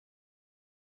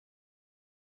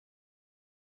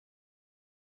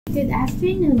Good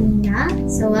afternoon, Nina.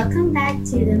 So welcome back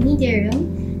to the media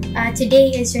room.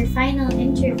 Today is your final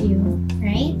interview,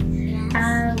 right?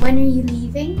 Yes. When are you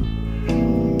leaving?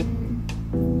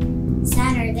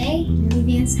 Saturday. You're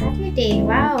leaving on Saturday.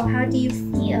 Wow, how do you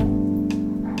feel?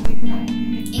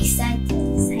 Excited.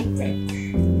 Excited.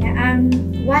 Yeah,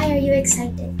 why are you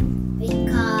excited?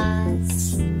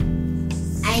 Because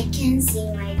I can see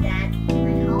my dad in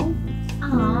my home.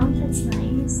 Aw, that's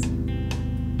nice.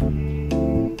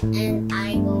 And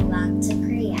I go back to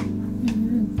Korea.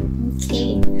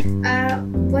 Okay.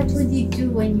 What would you do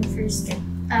when you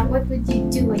what would you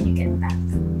do when you get back?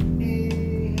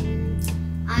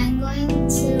 I'm going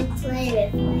to play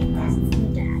with my dad.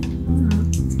 Your dad.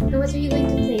 So what are you going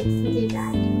to play with your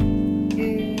dad?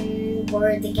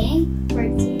 Board the game.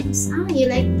 Board games. Oh, you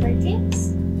like board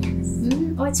games? Yes.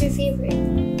 What's your favorite?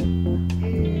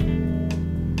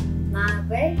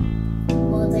 Marble.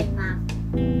 Modern map.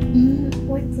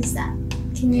 What is that?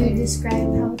 Can you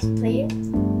describe how to play it?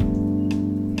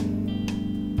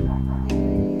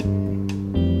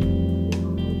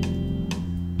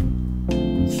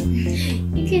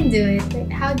 You can do it.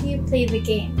 Like, how do you play the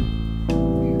game?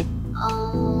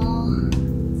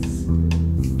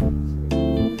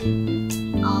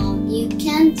 You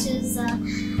can choose a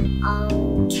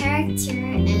character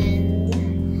and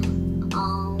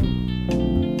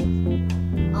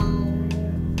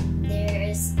there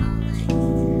is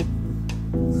like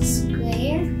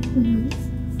square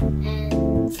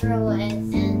and throw it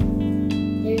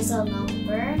and there's a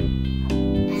number and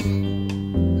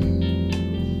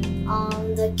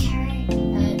the character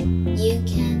you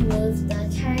can move the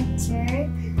character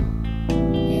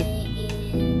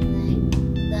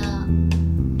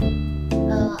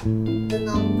the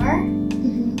number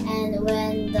and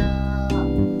when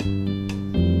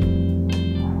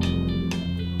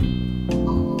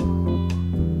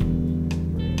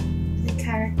The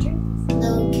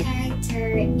character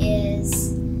is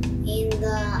in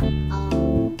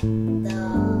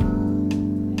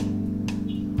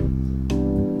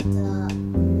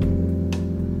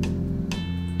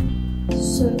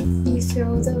So you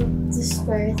throw the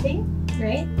square thing,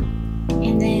 right?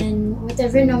 And then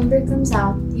whatever number comes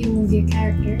out, you move your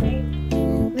character, right?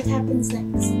 What happens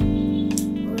next?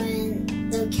 when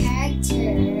the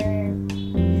character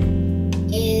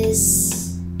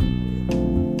is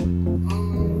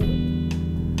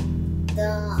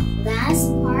the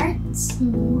last part,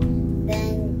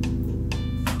 then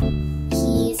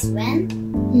he's win.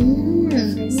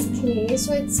 Okay,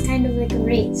 so it's kind of like a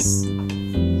race,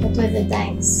 but with the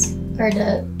dice or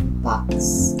the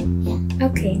box. Yeah.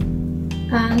 Okay.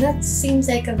 That seems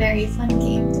like a very fun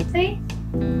game to play.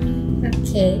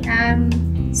 Okay.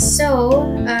 So,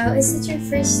 is it your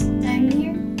first time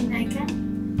here in ICANN?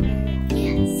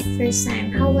 Yes. First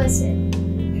time. How was it?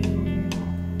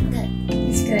 Good.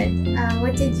 It's good.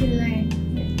 What did you learn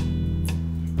here?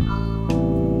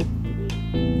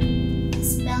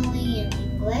 Spelling in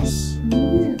English.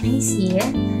 I see.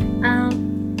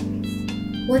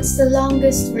 What's the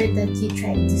longest word that you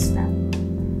tried to spell?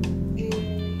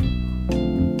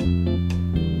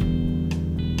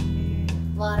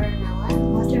 Watermelon.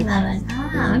 Watermelon.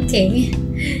 Ah, okay.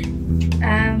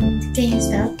 Can you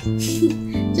spell?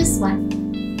 Just one.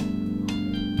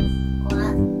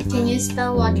 What? Can you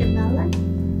spell watermelon?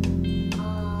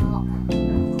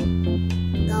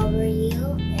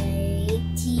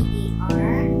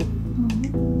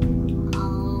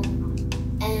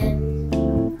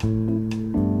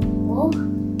 WATER.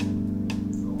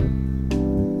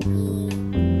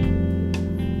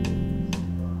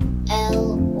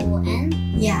 MOLON.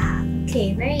 Yeah.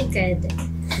 Okay, very good.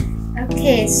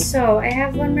 Okay, so I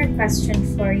have one more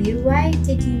question for you. Why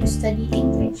did you study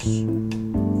English?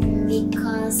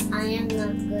 Because I am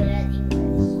not good at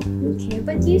English. Okay,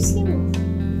 but you seem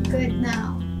good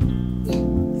now.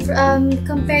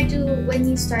 Compared to when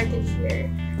you started here,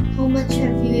 how much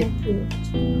have you improved?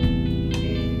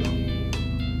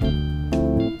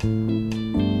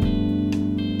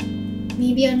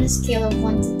 Maybe on a scale of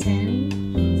 1 to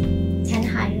 10, 10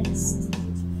 highest.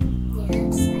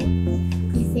 Yes.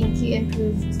 You think you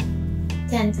improved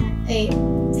 10 times?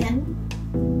 10?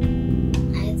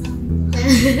 I don't know.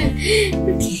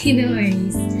 Okay, no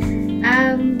worries.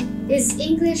 Is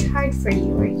English hard for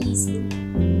you or easy?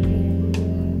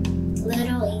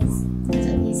 Little easy.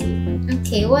 Little easy.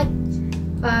 Okay,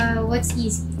 what's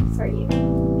easy for you?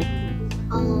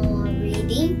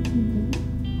 Reading.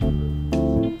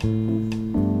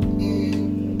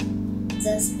 And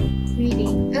just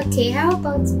Reading. Okay, how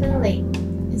about spelling?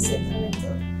 Is it a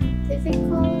little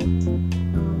difficult?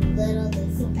 little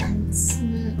different. Depends.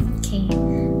 Okay.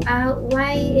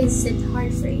 Why is it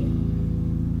hard for you?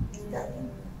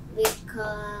 Spelling.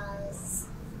 Because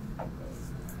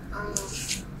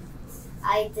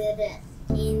I didn't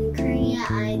in Korea.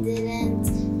 I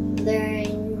didn't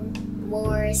learn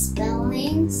more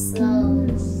spelling, so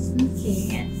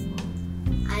Okay.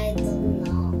 I don't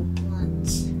know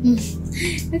much.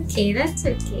 Okay, that's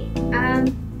okay.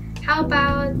 How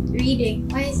about reading?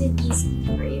 Why is it easy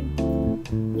for you?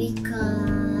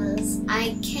 Because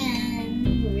I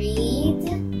can read,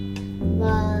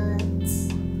 but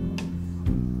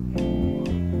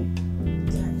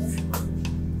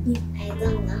I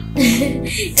don't know.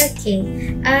 Okay.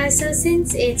 So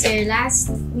since it's your last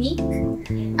week,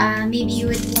 maybe you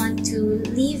would want to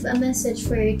leave a message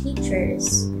for your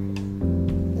teachers.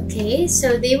 Okay,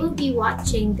 so they will be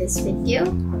watching this video.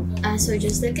 So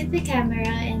just look at the camera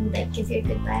and like give your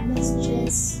goodbye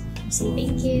messages. Say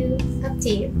thank you. Up to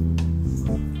you.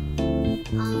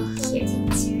 Here.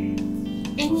 Teacher.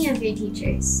 Any of your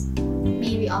teachers.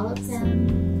 Maybe all of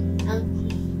them.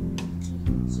 Okay.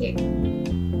 Here.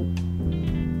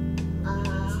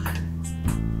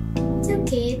 It's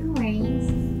okay, don't worry.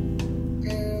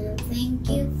 Thank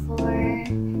you for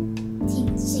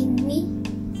teaching me.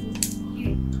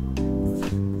 Here.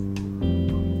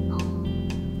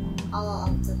 All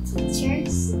of the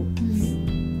teachers.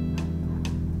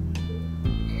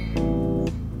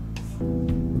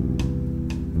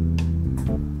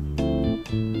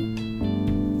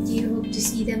 Do you hope to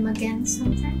see them again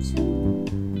sometime soon?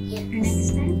 Yes. Or next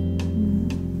time?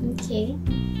 Okay.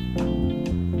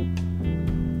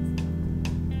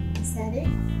 Is that it?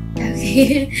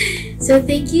 Okay. So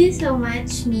thank you so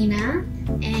much, Nina.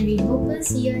 And we hope we'll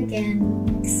see you again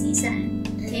next season.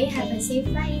 Okay, have a safe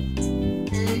flight.